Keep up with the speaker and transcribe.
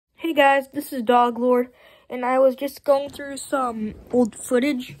Hey guys, this is Dog Lord, and I was just going through some old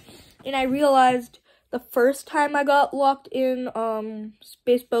footage, and I realized the first time I got locked in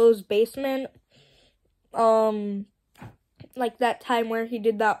Spacebo's basement, like that time where he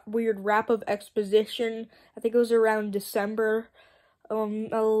did that weird rap of exposition. I think it was around December,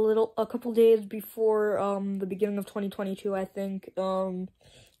 a couple days before the beginning of 2022, I think. And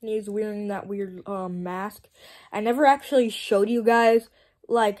he was wearing that weird mask. I never actually showed you guys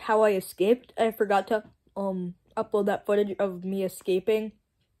like how I escaped. I forgot to upload that footage of me escaping.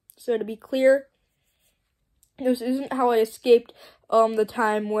 So to be clear, this isn't how I escaped the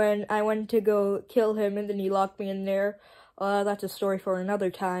time when I went to go kill him and then he locked me in there. That's a story for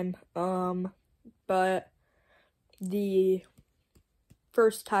another time. But the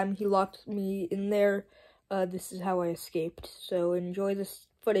first time he locked me in there, this is how I escaped. So enjoy this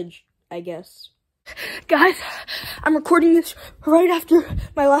footage, I guess. Guys, I'm recording this right after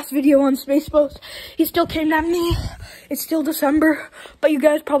my last video on Spacebos. He still came at me. It's still December, but you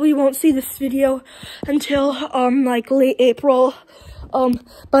guys probably won't see this video until like late April.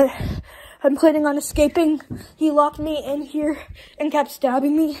 But I'm planning on escaping. He locked me in here and kept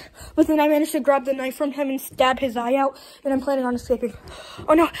stabbing me, but then I managed to grab the knife from him and stab his eye out, and I'm planning on escaping.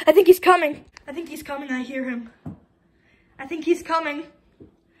 Oh no, I think he's coming. I think he's coming. I hear him. I think he's coming.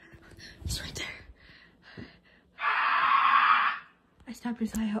 He's right there. I stabbed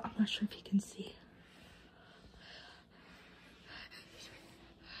his eye out. I'm not sure if he can see.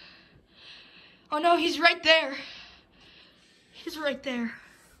 Oh no, he's right there. He's right there.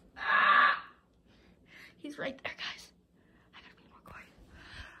 He's right there, guys. I gotta be more quiet.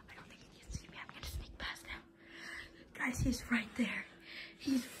 I don't think he can see me. I'm gonna sneak past him. Guys, he's right there.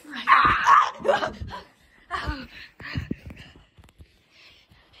 He's right there.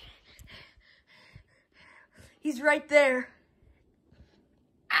 He's right there.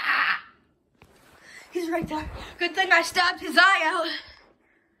 He's right there. Good thing I stabbed his eye out.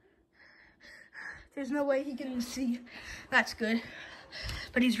 There's no way he can see. That's good.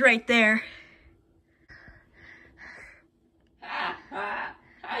 But he's right there.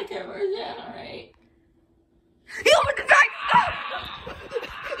 I can regenerate. He opened the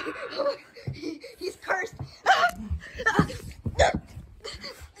door! He's cursed.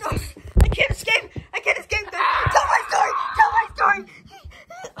 I can't escape. I can't escape. Tell my story. Tell my story.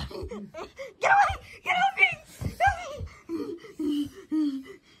 Get away. Get off me.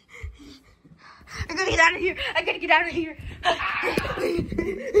 I gotta get out of here. I gotta get out of here.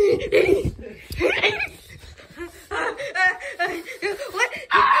 What?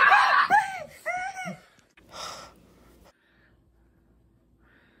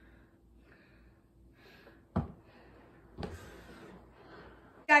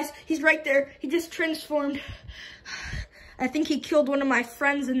 Guys, he's right there. He just transformed. I think he killed one of my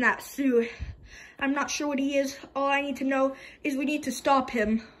friends in that suit. I'm not sure what he is. All I need to know is we need to stop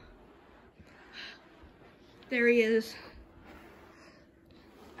him. There he is.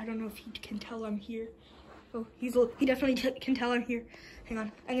 I don't know if he can tell I'm here. Oh, he definitely can tell I'm here. Hang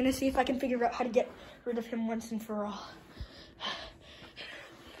on. I'm gonna see if I can figure out how to get rid of him once and for all.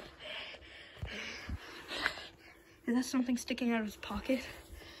 Is that something sticking out of his pocket?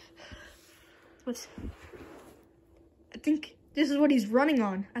 I think this is what he's running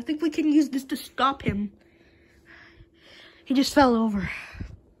on. I think we can use this to stop him. He just fell over.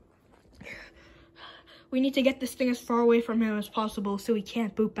 We need to get this thing as far away from him as possible so he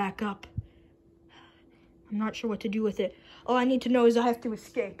can't boot back up. I'm not sure what to do with it. All I need to know is I have to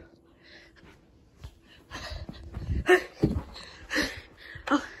escape.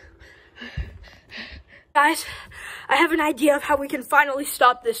 Oh. Guys, I have an idea of how we can finally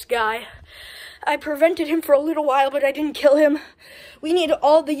stop this guy. I prevented him for a little while, but I didn't kill him. We need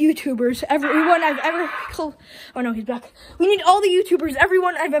all the YouTubers, everyone I've ever oh no, he's back. We need all the YouTubers,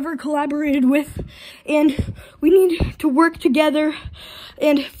 everyone I've ever collaborated with, and we need to work together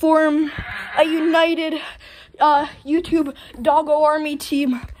and form a united YouTube Doggo Army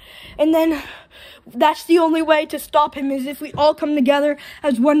team. And then that's the only way to stop him, is if we all come together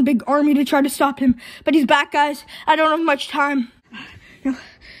as one big army to try to stop him. But he's back, guys. I don't have much time.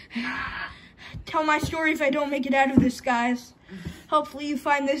 Tell my story if I don't make it out of this, guys. Hopefully you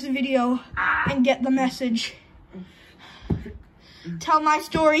find this video and get the message. Tell my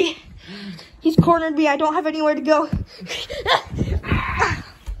story. He's cornered me. I don't have anywhere to go.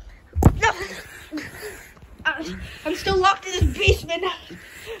 I'm still locked in this basement. No!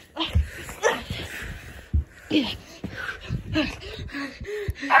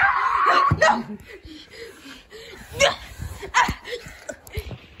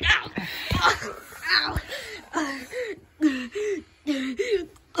 Ow! Ow!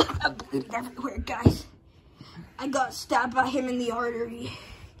 bleeding everywhere, guys. I got stabbed by him in the artery.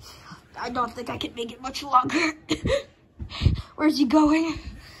 I don't think I can make it much longer. Where's he going?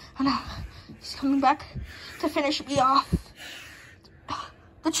 Oh no, he's coming back to finish me off.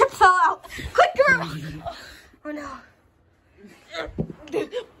 The chip fell out. Quick, girl! Oh no.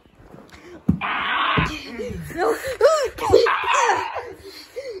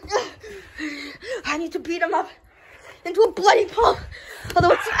 I need to beat him up into a bloody pulp.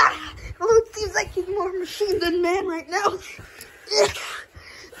 Although it seems like he's more machine than man right now.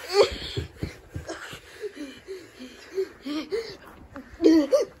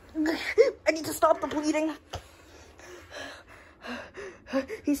 I need to stop the bleeding.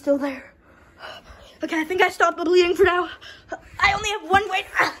 He's still there. Okay, I think I stopped the bleeding for now. I only have one way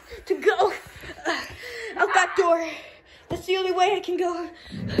to go. Out that door. That's the only way I can go.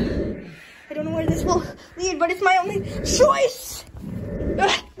 I don't know where this will lead, but it's my only choice.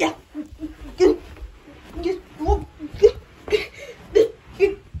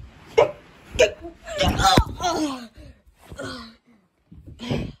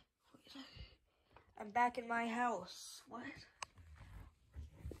 I'm back in my house. What?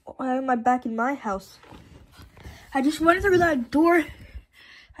 Why am I back in my house? I just went through that door.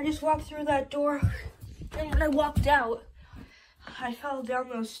 I just walked through that door. And when I walked out, I fell down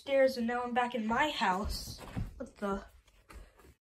those stairs and now I'm back in my house. What the?